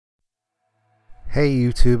Hey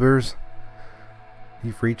YouTubers,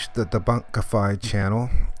 you've reached the Debunkified channel.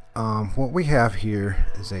 What we have here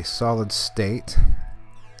is a solid state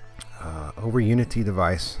Overunity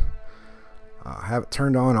device. I have it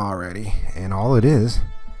turned on already, and all it is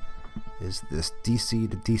this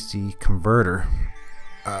DC to DC converter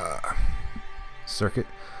circuit,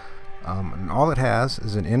 and all it has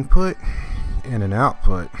is an input and an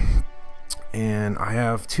output, and I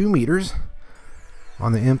have 2 meters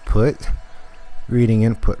on the input reading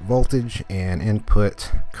input voltage and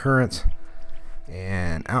input current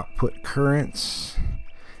and output currents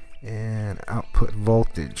and output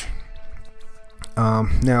voltage.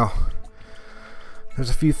 Now there's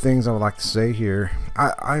a few things I would like to say here.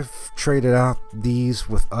 I've traded out these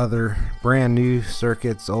with other brand new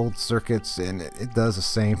circuits, old circuits, and it does the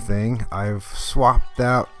same thing. I've swapped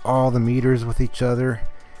out all the meters with each other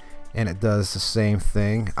and it does the same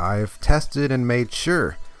thing. I've tested and made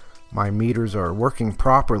sure my meters are working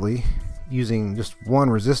properly using just one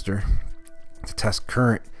resistor to test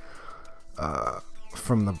current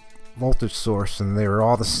from the voltage source, and they were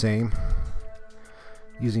all the same.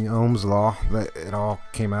 Using Ohm's law, that it all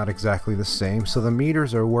came out exactly the same, so the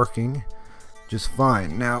meters are working just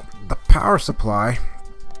fine. Now the power supply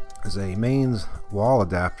is a mains wall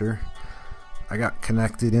adapter. I got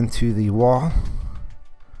connected into the wall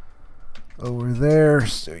over there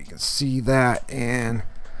so you can see that, and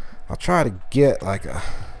I'll try to get like a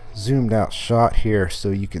zoomed out shot here so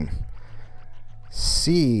you can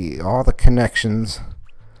see all the connections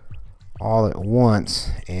all at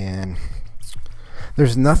once, and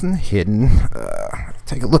there's nothing hidden.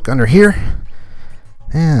 Take a look under here.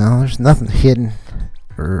 Yeah, there's nothing hidden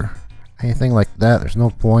or anything like that. There's no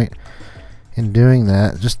point in doing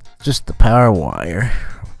that. Just the power wire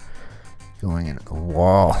going into the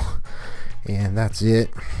wall, and that's it.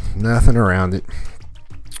 Nothing around it.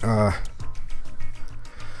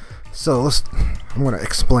 So I'm going to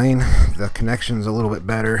explain the connections a little bit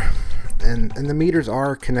better, and the meters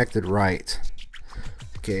are connected right.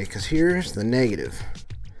 Okay, because here's the negative,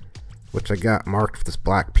 which I got marked with this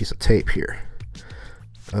black piece of tape here,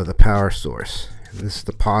 of the power source, and this is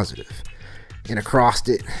the positive. And across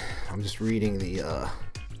it, I'm just reading the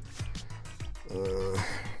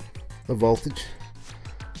voltage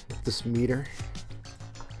with this meter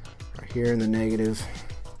right here in the negative,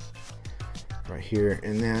 right here,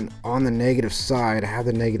 and then on the negative side I have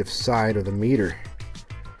the negative side of the meter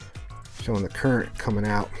showing the current coming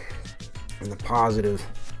out, and the positive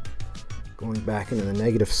going back into the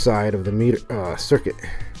negative side of the meter circuit,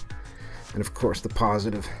 and of course the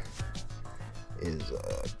positive is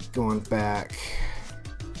going back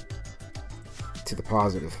to the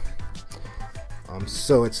positive.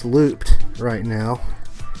 So it's looped right now,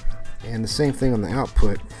 and the same thing on the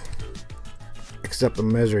output, except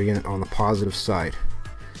I'm measuring it on the positive side.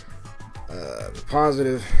 The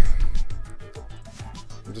positive,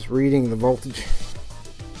 I'm just reading the voltage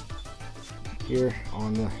here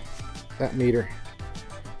on that meter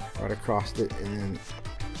right across it, and then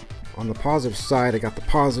on the positive side I got the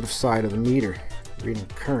positive side of the meter reading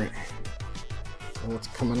current, and what's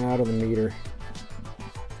coming out of the meter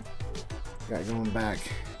got going back,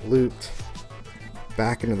 looped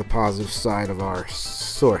back into the positive side of our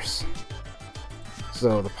source.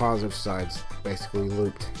 So the positive side's basically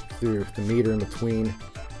looped through the meter in between.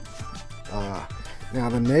 Now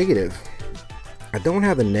the negative, I don't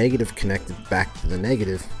have the negative connected back to the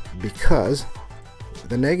negative because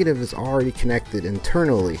the negative is already connected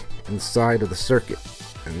internally inside of the circuit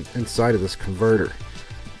and inside of this converter.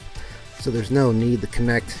 So there's no need to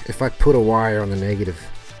connect. If I put a wire on the negative,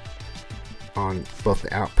 on both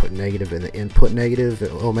the output negative and the input negative,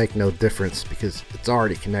 it will make no difference because it's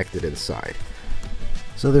already connected inside.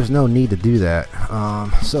 So there's no need to do that.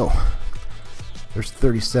 So there's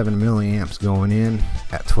 37 milliamps going in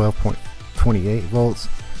at 12.28 volts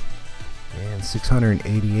and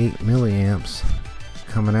 688 milliamps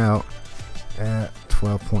coming out at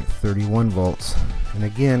 12.31 volts. And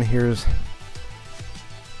again, this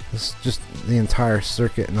is just the entire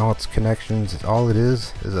circuit and all its connections. All it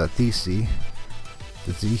is a DC,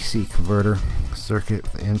 the DC converter circuit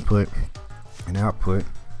with input and output.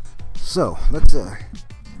 So let's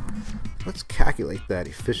calculate that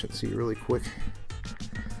efficiency really quick.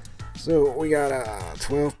 So we got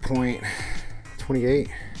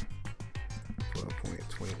 12.28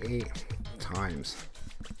 times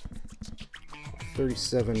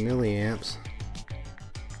 37 milliamps.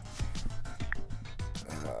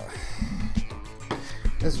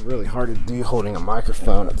 This is really hard to do holding a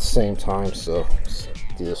microphone at the same time, so let's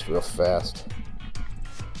do this real fast.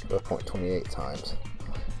 12.28 times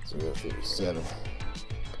 0.37.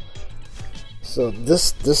 So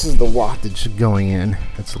this is the wattage going in.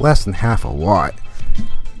 It's less than half a watt.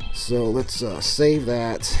 So let's save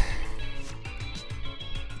that.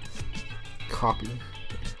 Copy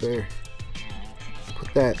there.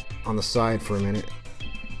 Put that on the side for a minute.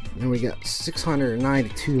 Then we got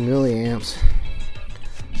 692 milliamps.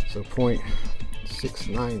 So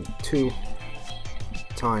 0.692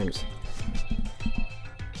 times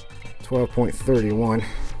 12.31.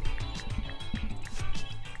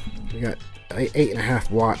 We got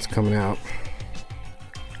 8.5 watts coming out.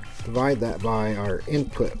 Divide that by our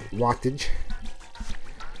input wattage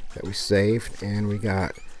that we saved, and we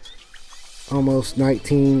got almost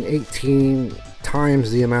 18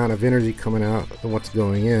 times the amount of energy coming out than what's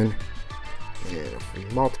going in. And if we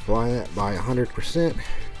multiply that by 100%,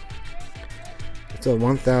 it's a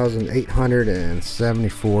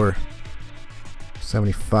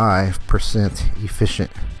 75%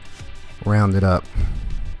 efficient, rounded up.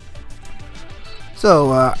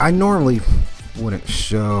 So I normally wouldn't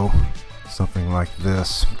show something like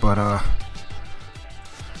this, but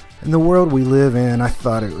in the world we live in, I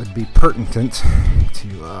thought it would be pertinent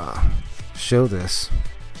to show this,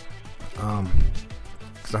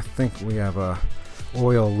 because I think we have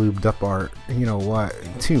oil lubed up our, you know what,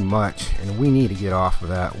 too much, and we need to get off of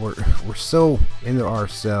that. We're so into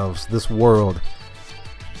ourselves, this world.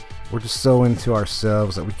 We're just so into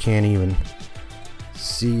ourselves that we can't even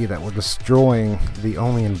see that we're destroying the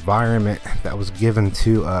only environment that was given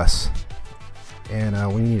to us. And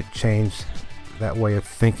we need to change that way of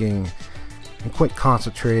thinking and quit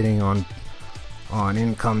concentrating on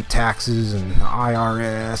income taxes and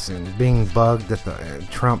IRS and being bugged at the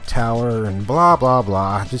Trump Tower and blah blah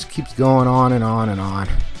blah. It just keeps going on and on and on,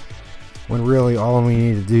 when really all we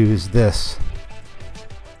need to do is this,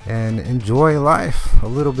 and enjoy life a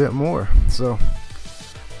little bit more. So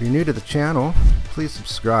if you're new to the channel, please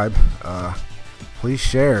subscribe, please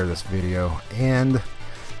share this video, and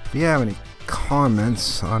if you have any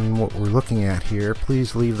comments on what we're looking at here,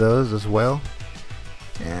 please leave those as well.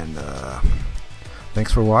 And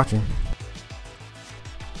thanks for watching.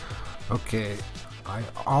 Okay, I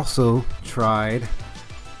also tried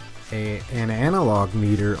an analog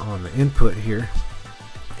meter on the input here,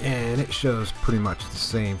 and it shows pretty much the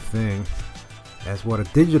same thing as what a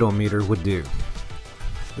digital meter would do.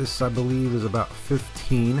 This, I believe, is about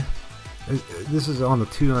 15. This is on the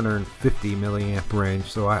 250 milliamp range,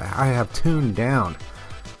 so I have tuned down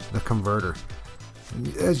the converter.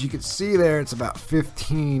 As you can see there, it's about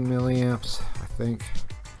 15 milliamps, I think.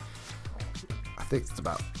 I think it's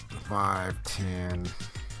about 510,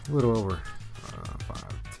 a little over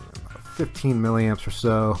 510, about 15 milliamps or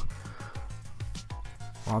so.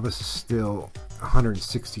 While this is still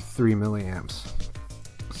 163 milliamps.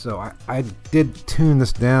 So I did tune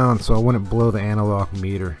this down so I wouldn't blow the analog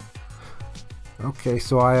meter. Okay,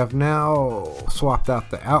 so I have now swapped out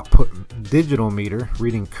the output digital meter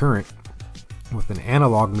reading current with an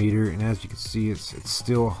analog meter, and as you can see, it's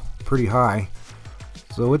still pretty high.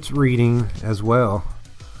 So it's reading as well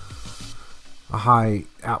a high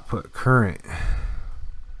output current.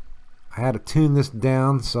 I had to tune this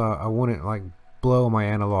down so I wouldn't like blow my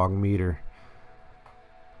analog meter.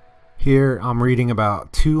 Here I'm reading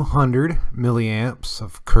about 200 milliamps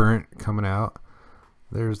of current coming out.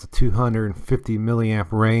 There's the 250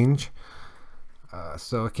 milliamp range,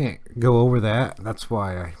 so I can't go over that. That's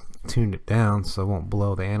why I tuned it down so it won't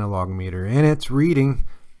blow the analog meter. And it's reading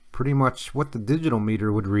pretty much what the digital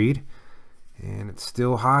meter would read, and it's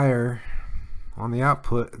still higher on the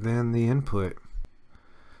output than the input.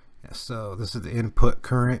 So this is the input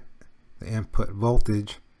current, the input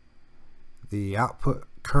voltage, the output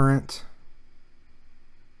current,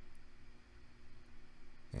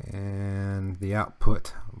 and the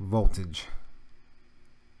output voltage.